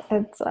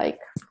 It's like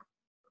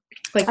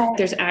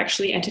there's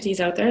actually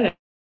entities out there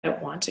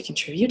that want to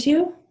contribute to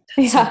you.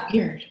 That's so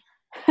weird.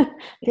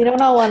 They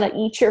don't all want to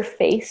eat your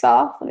face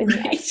off in the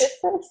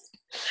Exorcist.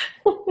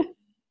 Oh,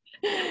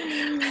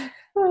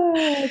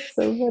 that's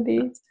so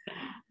funny.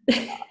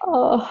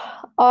 Oh,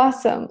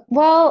 awesome.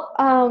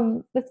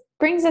 Well, this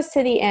brings us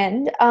to the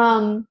end.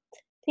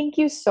 Thank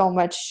you so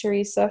much,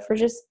 Teresa, for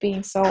just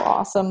being so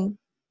awesome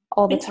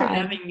all the time.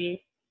 Thanks for having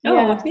me.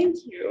 Oh, thank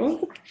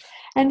you.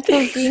 And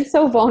for being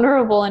so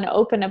vulnerable and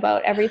open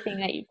about everything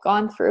that you've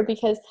gone through,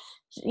 because,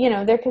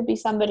 there could be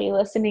somebody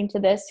listening to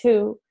this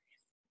who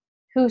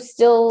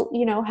still,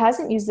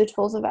 hasn't used the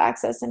tools of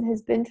access and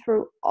has been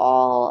through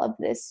all of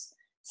this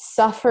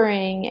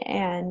suffering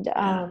and,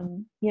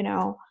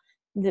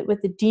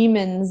 with the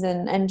demons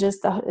and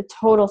just the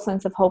total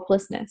sense of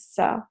hopelessness.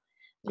 So,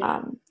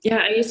 I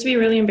used to be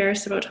really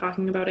embarrassed about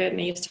talking about it,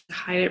 and I used to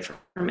hide it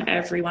from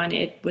everyone.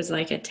 It was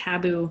like a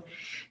taboo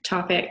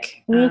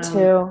topic. Me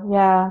too.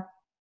 Yeah.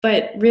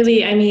 But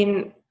really, I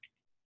mean,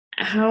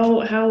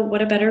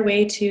 what a better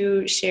way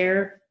to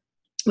share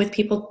with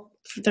people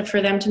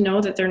for them to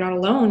know that they're not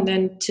alone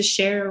than to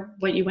share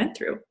what you went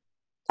through.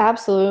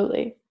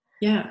 Absolutely.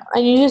 Yeah.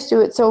 And you just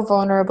do it so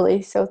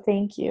vulnerably. So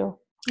thank you.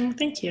 Oh,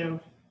 thank you.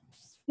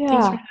 Yeah.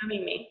 Thanks for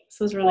having me.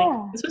 This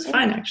was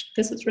fun, actually.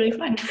 This was really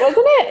fun. Wasn't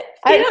it?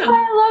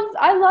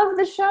 I love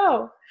the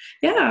show.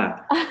 Yeah.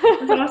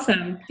 It was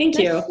awesome. Thank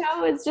you. The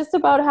show is just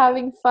about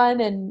having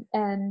fun and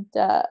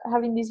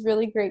having these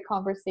really great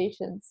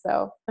conversations.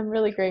 So I'm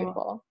really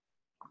grateful.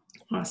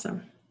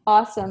 Awesome.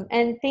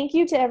 And thank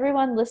you to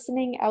everyone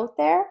listening out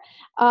there.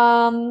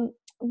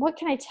 What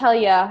can I tell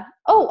you?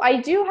 Oh,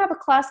 I do have a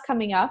class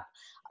coming up.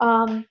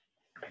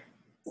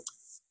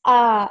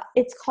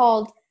 It's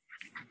called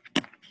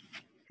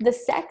The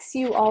Sex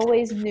You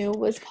Always Knew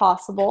Was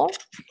Possible.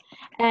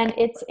 And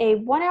it's a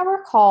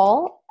 1-hour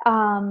call.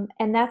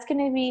 And that's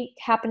going to be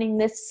happening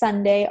this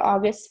Sunday,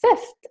 August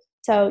 5th.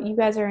 So you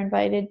guys are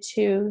invited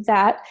to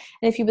that.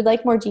 And if you would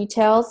like more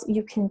details,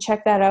 you can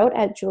check that out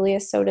at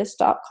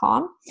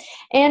juliasotis.com.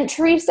 And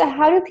Teresa,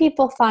 how do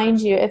people find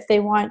you if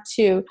they want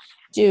to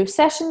do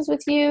sessions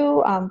with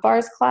you,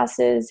 bars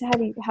classes?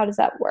 How does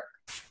that work?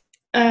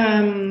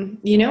 I'm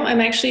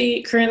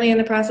actually currently in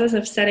the process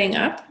of setting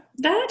up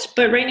that,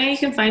 but right now you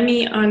can find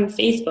me on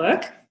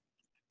Facebook,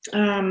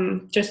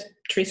 just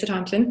Teresa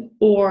Thompson,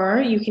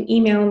 or you can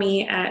email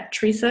me at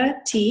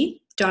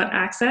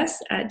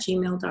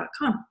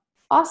teresat.access@gmail.com.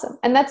 Awesome.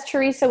 And that's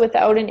Teresa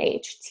without an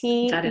H.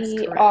 Teresa.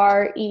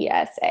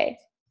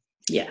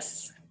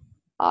 Yes.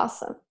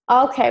 Awesome.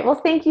 Okay. Well,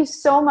 thank you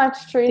so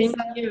much, Teresa.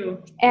 Thank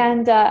you.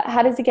 And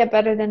how does it get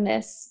better than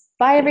this?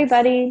 Bye,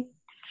 everybody.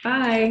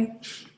 Bye.